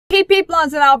Hey peeplons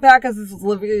and alpacas, this is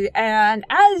Livy, and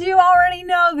as you already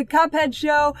know, the Cuphead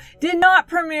Show did not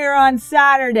premiere on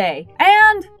Saturday.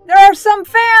 And there are some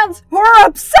fans who are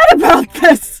upset about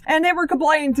this! And they were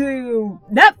complaining to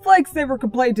Netflix, they were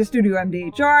complaining to Studio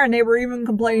MDHR, and they were even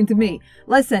complaining to me.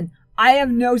 Listen, I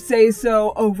have no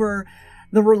say-so over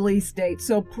the release date,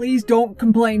 so please don't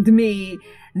complain to me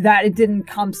that it didn't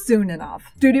come soon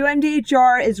enough. Studio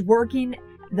MDHR is working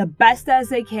the best as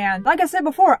they can. Like I said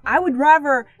before, I would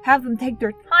rather have them take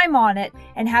their time on it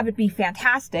and have it be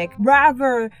fantastic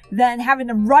rather than having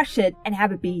them rush it and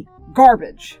have it be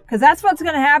garbage. Because that's what's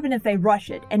going to happen if they rush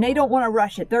it, and they don't want to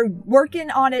rush it. They're working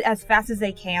on it as fast as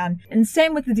they can, and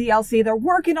same with the DLC. They're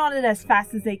working on it as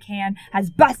fast as they can, as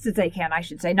best as they can, I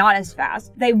should say, not as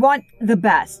fast. They want the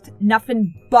best,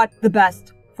 nothing but the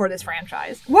best for this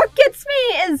franchise. What gets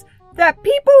me is that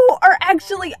people are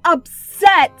actually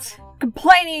upset,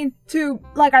 complaining to,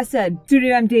 like I said,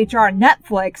 Studio MDHR and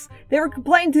Netflix. They were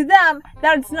complaining to them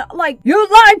that it's not like, you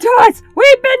lied to us!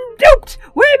 We've been duped!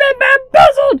 We've been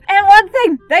bamboozled! And one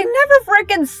thing, they never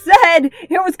freaking said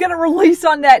it was gonna release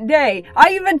on that day.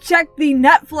 I even checked the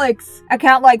Netflix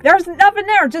account, like, there's nothing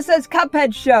there. It just says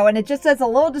Cuphead Show, and it just says a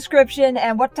little description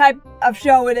and what type of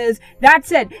show it is.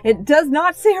 That's it. It does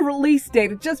not say a release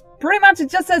date. It just, pretty much, it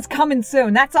just says coming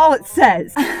soon. That's all it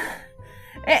says.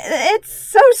 It's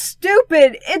so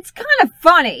stupid. It's kind of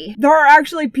funny. There are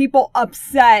actually people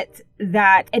upset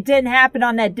that it didn't happen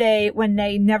on that day when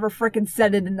they never frickin'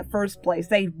 said it in the first place.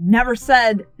 They never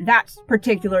said that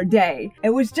particular day. It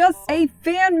was just a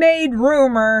fan-made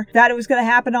rumor that it was going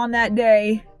to happen on that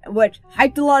day, which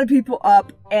hyped a lot of people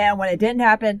up, and when it didn't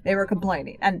happen, they were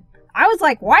complaining. And I was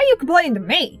like, why are you complaining to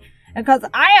me? Because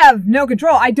I have no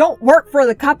control. I don't work for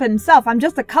the cup himself. I'm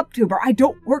just a cup tuber. I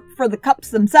don't work for the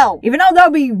cups themselves. Even though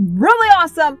they'll be really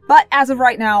awesome, but as of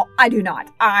right now, I do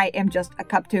not. I am just a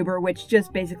cup tuber, which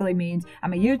just basically means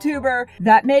I'm a YouTuber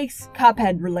that makes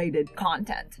Cuphead related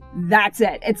content. That's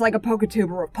it. It's like a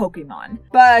PokeTuber of Pokemon.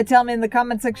 But tell me in the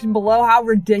comment section below, how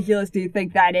ridiculous do you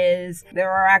think that is?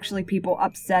 There are actually people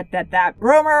upset that that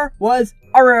rumor was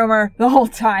a rumor the whole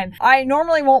time. I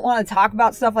normally won't want to talk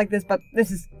about stuff like this, but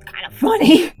this is kind of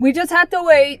funny. We just have to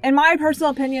wait. In my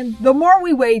personal opinion, the more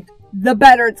we wait, the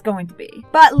better it's going to be.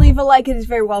 But leave a like, it is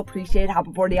very well appreciated. Hop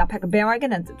aboard the alpaca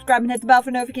bandwagon and subscribe and hit the bell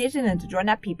for notification and to join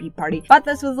that PP party. But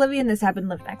this was Livy and this happened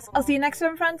Livdaneix. I'll see you next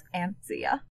time, friends, and see ya.